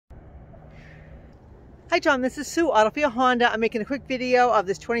Hi John, this is Sue, Autofield Honda. I'm making a quick video of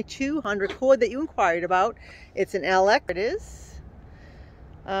this 22 Honda Accord that you inquired about. It's an LX. It is.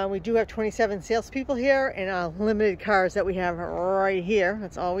 We do have 27 salespeople here and limited cars that we have right here.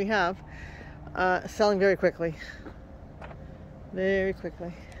 That's all we have. Selling very quickly. Very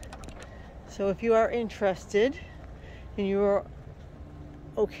quickly. So if you are interested and you are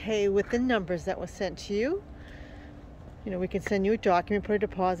okay with the numbers that was sent to you, we can send you a document, put a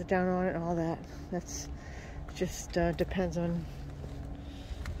deposit down on it and all that. That's just depends on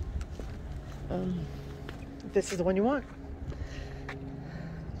if this is the one you want.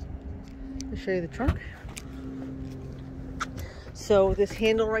 I'll show you the trunk. So this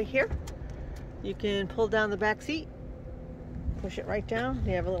handle right here, you can pull down the back seat, push it right down.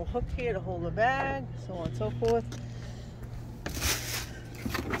 You have a little hook here to hold the bag, so on and so forth.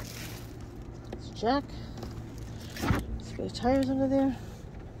 It's a jack. Spare tires under there.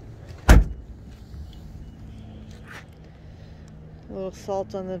 A little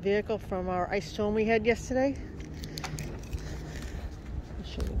salt on the vehicle from our ice storm we had yesterday. I'll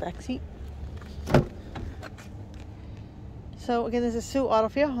show you the back seat. So again, this is Sue,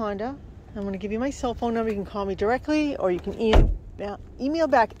 Autofield Honda. I'm going to give you my cell phone number. You can call me directly, or you can email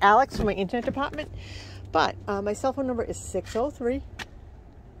back Alex from my internet department. But my cell phone number is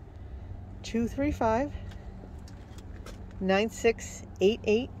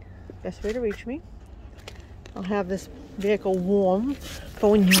 603-235-9688. Best way to reach me. I'll have this vehicle warm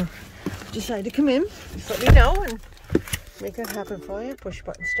for when you decide to come in. Just let me know and make that happen for you. Push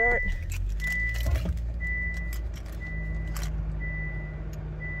button start.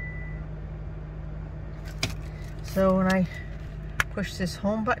 So when I push this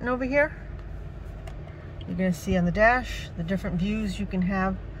home button over here, you're going to see on the dash the different views you can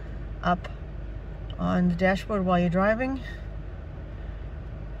have up on the dashboard while you're driving.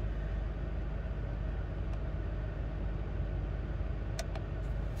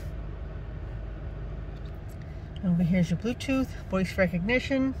 Over here's your Bluetooth, voice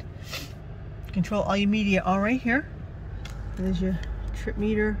recognition. Control all your media all right here. There's your trip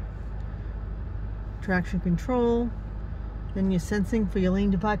meter, traction control, then your sensing for your lane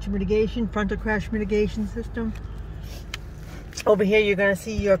departure mitigation, frontal crash mitigation system. Over here you're going to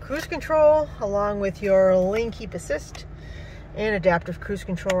see your cruise control along with your lane keep assist and adaptive cruise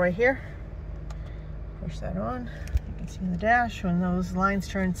control right here. Push that on. You can see in the dash when those lines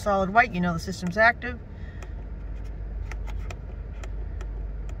turn solid white, you know the system's active.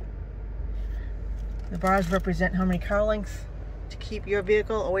 The bars represent how many car lengths to keep your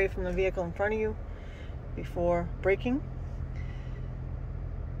vehicle away from the vehicle in front of you before braking.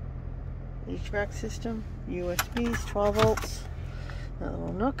 HVAC system, USBs, 12 volts, another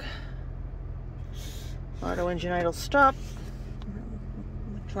little nook, auto engine idle stop,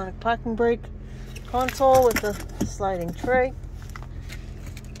 electronic parking brake, console with the sliding tray.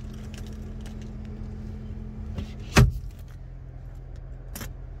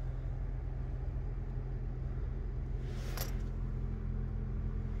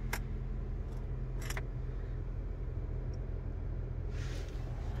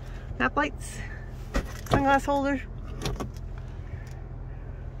 Map lights, sunglass holder.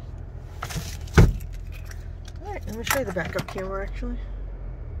 Alright, let me show you the backup camera actually.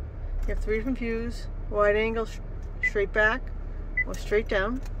 You have 3 different views: wide angle, straight back, or straight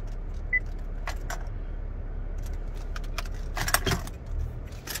down.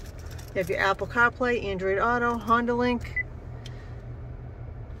 You have your Apple CarPlay, Android Auto, Honda Link,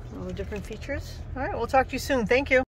 all the different features. Alright, we'll talk to you soon. Thank you.